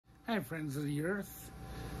Hi, friends of the earth.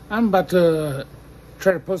 I'm about to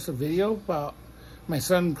try to post a video about my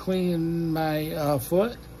son cleaning my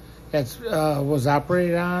foot that was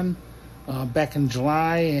operated on back in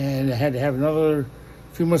July, and I had to have another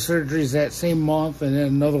few more surgeries that same month, and then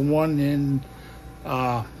another one in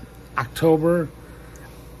October.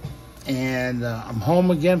 And I'm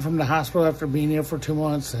home again from the hospital after being here for 2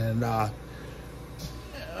 months, and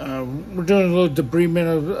we're doing a little debridement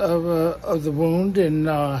of the wound,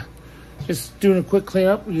 and just doing a quick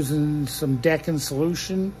cleanup using some Dakin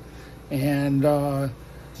solution and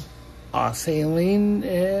saline,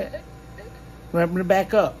 wrapping it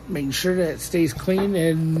back up, making sure that it stays clean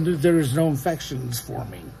and there's no infections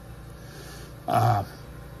forming.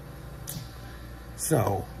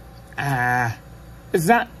 So it's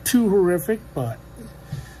not too horrific, but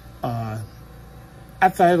I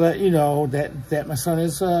thought I'd let you know that my son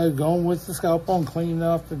is going with the scalpel and cleaning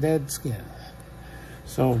off the dead skin.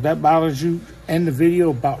 So if that bothers you, end the video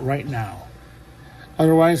about right now.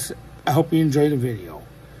 Otherwise, I hope you enjoy the video.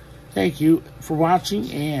 Thank you for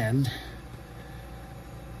watching, and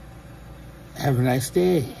have a nice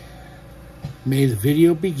day. May the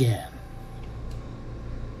video begin.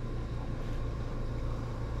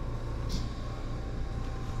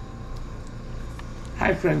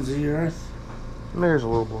 Hi, friends of the earth. There's a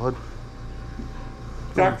little blood.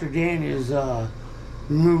 Dr. Dan is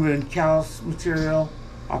removing callus material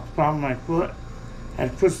off the bottom of my foot. I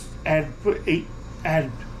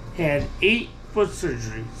had 8 foot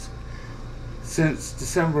surgeries since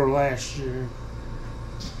December of last year,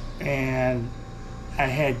 and I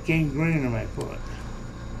had gangrene in my foot.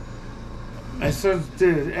 My son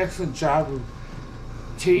did an excellent job of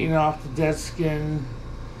taking off the dead skin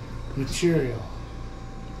material.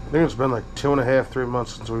 I think it's been like 2.5, 3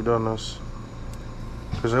 months since we've done this.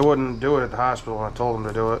 Because I wouldn't do it at the hospital when I told them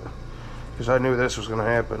to do it. Because I knew this was going to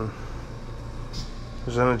happen.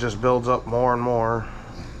 Because then it just builds up more and more.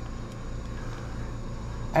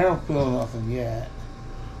 I don't feel nothing yet.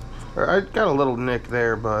 I got a little nick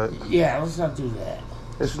there, but... Yeah, let's not do that.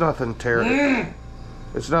 It's nothing terrible.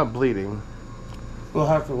 It's not bleeding. We'll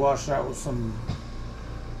have to wash it out with some...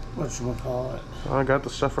 whatchamacallit. I got the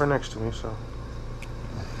stuff right next to me, so...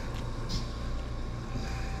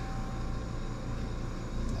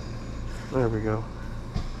 There we go.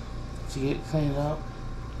 To get it cleaned up?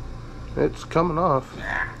 It's coming off.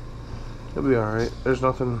 It'll be alright. There's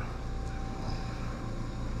nothing...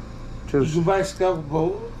 You can buy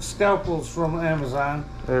scalpels from Amazon.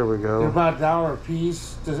 There we go. They're about $1 a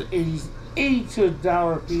piece. There's 80 to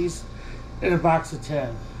 $1 a piece in a box of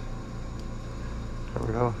 10. There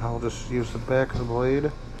we go. I'll just use the back of the blade.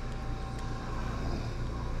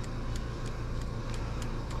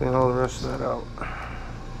 Clean all the rest of that out.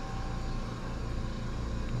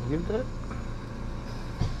 Get that?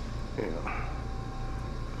 Yeah.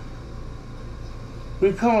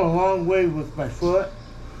 We've come a long way with my foot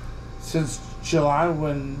since July,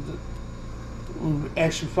 when we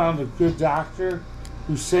actually found a good doctor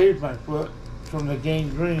who saved my foot from the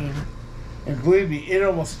gangrene. And believe me, it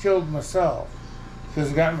almost killed myself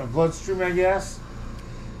because it got in my bloodstream, I guess.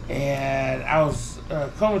 And I was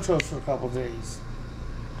comatose for a couple days.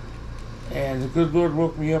 And the good Lord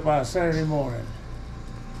woke me up on a Saturday morning.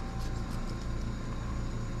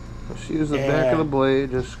 Just use the back of the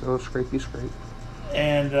blade, just go scrapey scrape.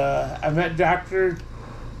 And I met Dr.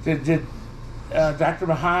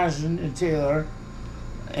 Mahajan in Taylor,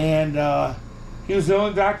 and he was the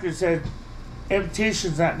only doctor that said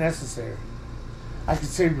amputation's not necessary. I could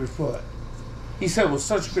save your foot. He said it with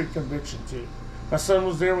such great conviction too. My son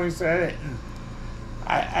was there when he said it, and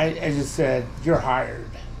I just said, "You're hired,"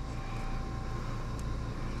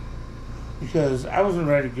 because I wasn't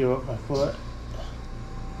ready to give up my foot.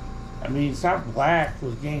 I mean, it's not black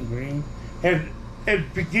with gangrene. At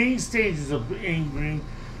beginning stages of gangrene,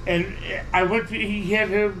 and he had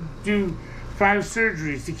to do 5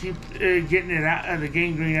 surgeries to keep getting it out, the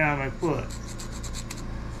gangrene out of my foot.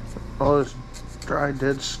 All this dry,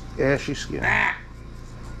 dead, ashy skin. Ah!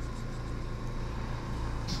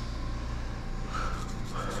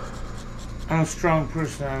 I'm a strong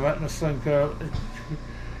person. I let my son cut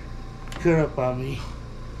up on me.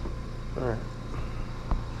 All right.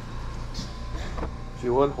 If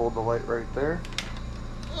you would, hold the light right there.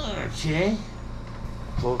 Okay.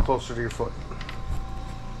 A little closer to your foot.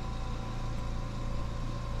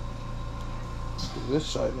 Do this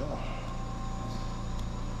side now.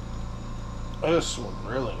 This one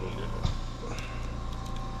really needed it.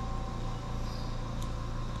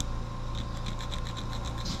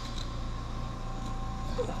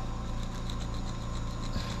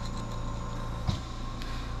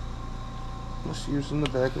 Just using the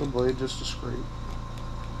back of the blade just to scrape.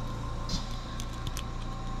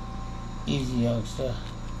 Easy, youngster.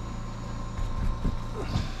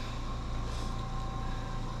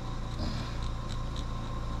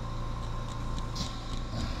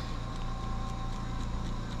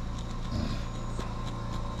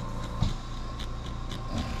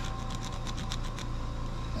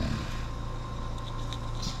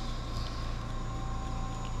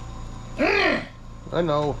 I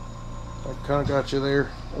know. I kind of got you there.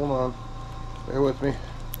 Hold on. Bear with me.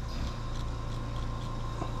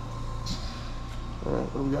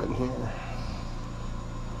 Alright, what do we got in here?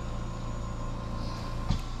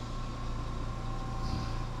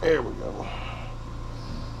 There we go.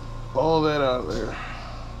 All that out of there.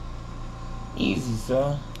 Easy,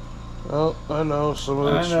 son. Oh, I know. Some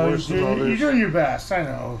of it's worse than others. You're doing your best, I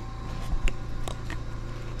know.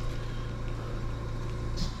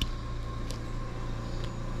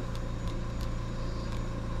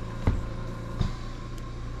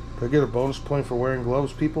 Did I get a bonus point for wearing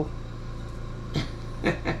gloves, people?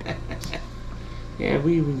 Yeah,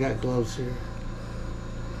 we even got gloves here.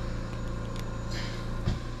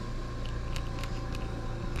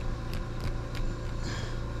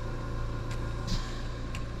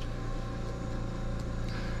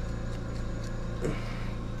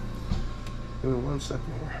 Give me 1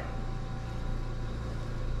 second here.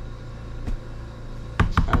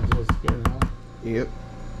 I'll just get it on. Yep.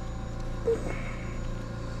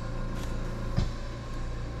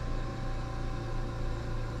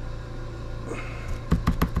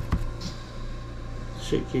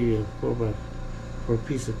 Should give you for a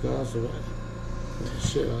piece of gauze of it.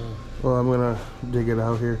 Shit, Well, I'm gonna dig it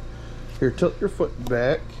out here. Here, tilt your foot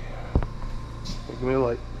back. Give me a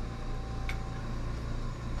light.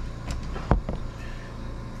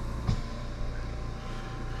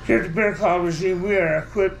 Here at the Bear Claw Regime, we are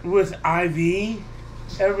equipped with IV,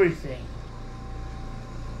 everything.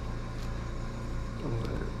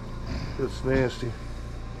 It's nasty.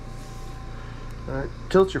 Alright,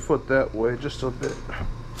 tilt your foot that way just a bit.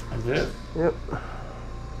 Like this? Yep.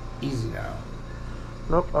 Easy now.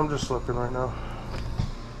 Nope, I'm just slipping right now.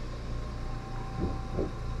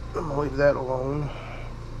 I'm gonna leave that alone.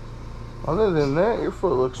 Other than that, your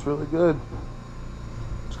foot looks really good.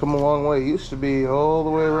 It's come a long way. It used to be all the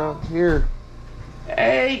way around here.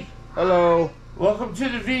 Hey! Hello. Welcome to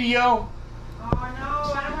the video. Oh no,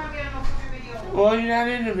 I don't want to get in the video. Well, you're not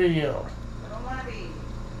in the video. I don't want to be.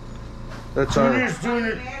 That's our... Junior's doing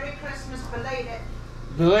it. Merry Christmas belated.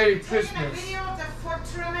 Belated Taking a Christmas. video of the foot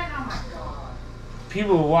trimming? Oh my god.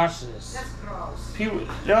 People will watch this. That's gross.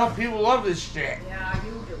 People love this shit. Yeah,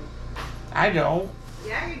 you do. I don't.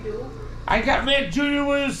 Yeah, you do. I got Matt Junior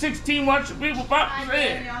when he was 16 watching people pop Hi, his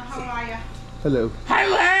head. Daniel. How are you? Hello. Hi,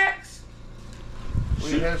 Lex!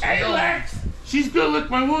 We have some Hey, dogs. Lex! She's gonna lick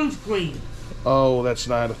my wounds clean. Oh, that's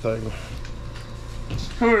not a thing.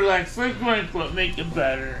 Come here, Lex. Lick my foot, make it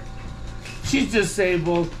better. She's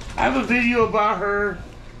disabled. I have a video about her.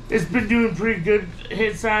 It's been doing pretty good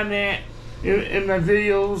hits on that in my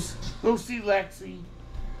videos. Go see Lexi.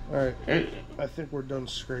 Alright, I think we're done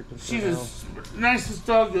scraping for She's now. the nicest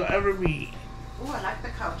dog you'll ever meet. Oh, I like the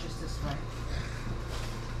couches this way.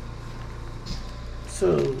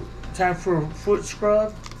 So, time for a foot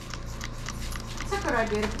scrub? It's a good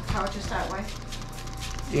idea to put couches that way.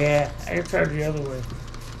 Yeah, I got tired the other way.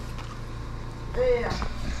 Yeah.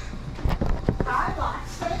 Hi,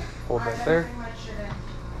 Lexi. Hold I that didn't there. bring my shit in.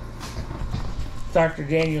 Dr.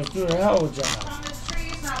 Daniel's doing a hell of a job. On the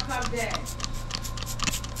tree's not plugged in.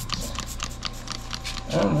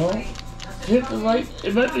 I don't know. Wait, does it Hit the plug in? light.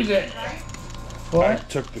 It might be that. Right? I What?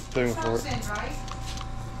 took the thing for Plugs it. in, right?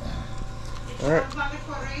 It's All right. unplugged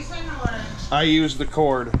for a reason, or? I used the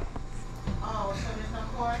cord. Oh, so there's no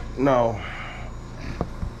cord? No.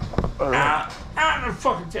 Alright. Out in the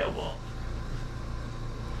fucking tailbone.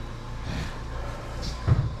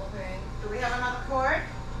 Okay. Do we have another cord?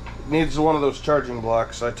 Needs one of those charging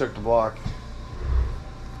blocks. I took the block.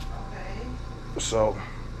 Okay. So.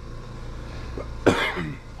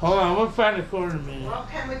 Hold on, we'll find the corner in a minute. Well,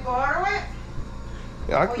 can we borrow it?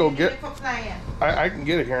 Yeah, I Or can go you need get. it for playing? I can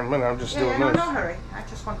get it here in a minute. I'm just Yeah, doing no this. hurry. I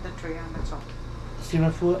just want the tree on, that's all. See my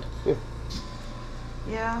foot?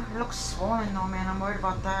 Yeah, it looks swollen though, man. I'm worried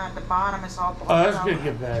about that. The bottom is all Oh, blocked that's out. gonna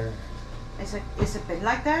get better. Is it been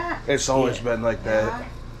like that? It's always Yeah. been like that. Yeah.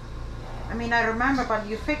 I mean, I remember, but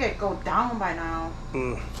you figure it'd go down by now.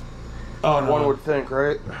 Mm. Oh no. One would think,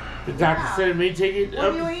 right? The doctor Yeah. said it may take it What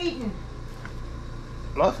up. are you eating?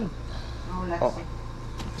 Nothing. Oh, let's Oh. see.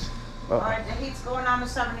 Uh-oh. Alright, the heat's going on to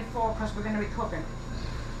 74 because we're going to be cooking.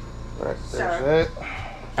 Right, Sorry. there's that.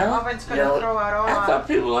 Oven's gonna throw out all I thought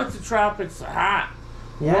people like the tropics hot.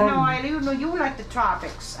 Yeah, no, I know you like the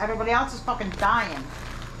tropics. Everybody else is fucking dying.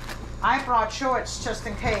 I brought shorts just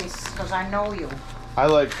in case, because I know you. I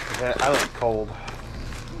like cold.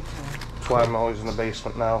 That's why I'm always in the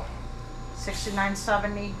basement now.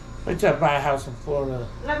 69.70. Wait till I buy a house in Florida.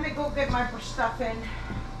 Let me go get my stuff in.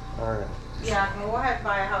 All right. Yeah, go ahead and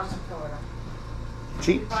buy a house in Florida.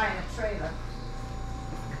 Cheap. You're buying a trailer.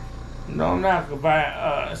 No, I'm not gonna buy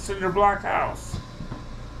a cinder block house.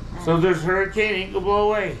 So there's a hurricane, it can blow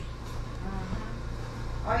away.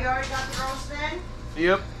 Oh, you already got the roast in?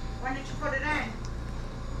 Yep. When did you put it in?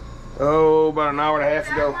 Oh, about an hour and a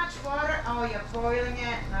half ago. That much water? Oh, you're boiling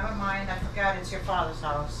it? Never mind, I forgot it's your father's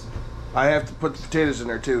house. I have to put the potatoes in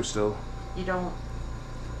there too still. You don't.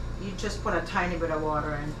 You just put a tiny bit of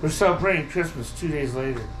water in. We're celebrating Christmas 2 days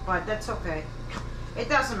later. But that's okay. It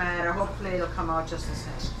doesn't matter. Hopefully it'll come out just the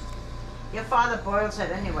same. Your father boils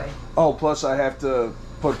it anyway. Oh, plus I have to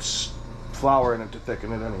put flour in it to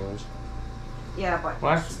thicken it anyways. Yeah,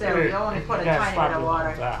 but still, you only put a tiny bit of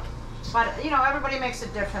water. But, you know, everybody makes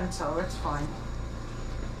it different, so it's fine.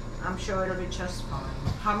 I'm sure it'll be just fine.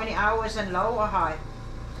 How many hours in low or high?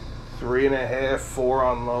 3.5, 4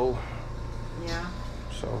 on low. Yeah.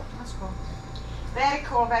 So. That's cool. Very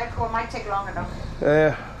cool, very cool. Might take longer though.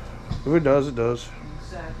 Yeah. If it does, it does.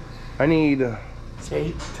 Exactly. I need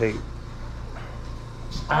tape.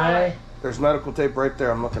 There's medical tape right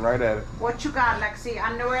there. I'm looking right at it. What you got, Lexi?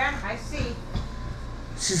 Underwear? I see.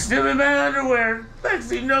 She's sniffing my underwear.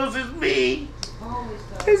 Lexi knows it's me. Always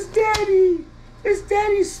does. It's Daddy. It's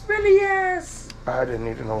Daddy's smelly ass. I didn't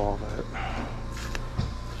need to know all that.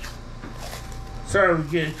 Sorry we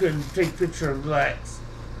couldn't take a picture of Lex.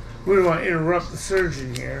 We don't want to interrupt the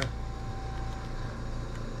surgeon here.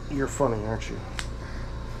 You're funny, aren't you?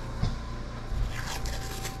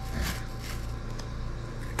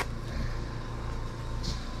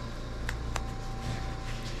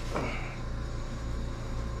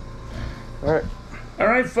 All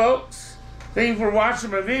right, folks. Thank you for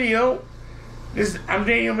watching my video. I'm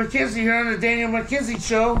Daniel McKenzie here on the Daniel McKenzie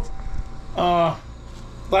Show.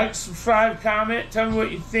 Like, subscribe, comment, tell me what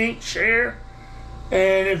you think, share.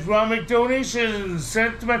 And if you want to make donations,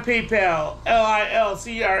 send it to my PayPal,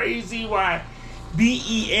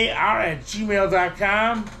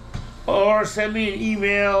 LILCRAZYBEAR@gmail.com, or send me an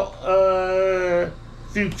email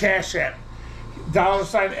through Cash App,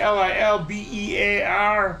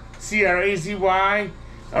 $LILBEARCRAZY,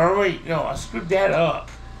 or wait, no, I screwed that up.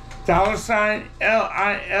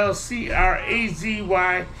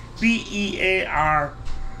 $LILCRAZYBEAR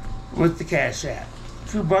with the Cash App.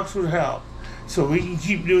 $2 would help, so we can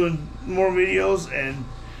keep doing more videos and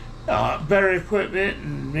better equipment,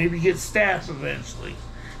 and maybe get staff eventually.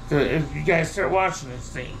 If you guys start watching this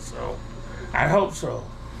thing, so I hope so.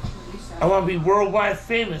 I want to be worldwide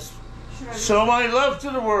famous. Show my love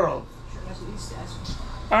to the world.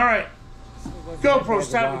 All right, GoPro,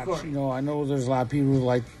 stop recording. You know, I know there's a lot of people who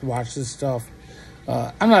like to watch this stuff.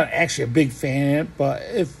 I'm not actually a big fan of it, but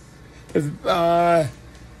if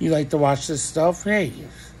you like to watch this stuff, hey,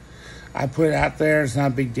 I put it out there. It's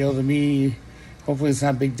not a big deal to me. Hopefully it's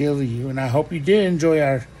not a big deal to you. And I hope you did enjoy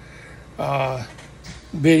our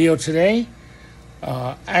video today.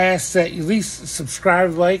 I ask that you at least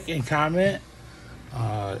subscribe, like, and comment.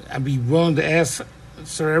 I'd be willing to answer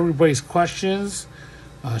everybody's questions.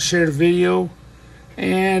 Share the video.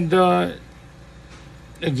 And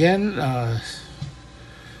again,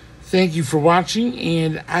 thank you for watching.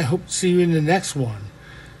 And I hope to see you in the next one.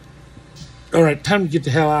 All right, time to get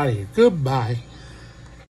the hell out of here. Goodbye.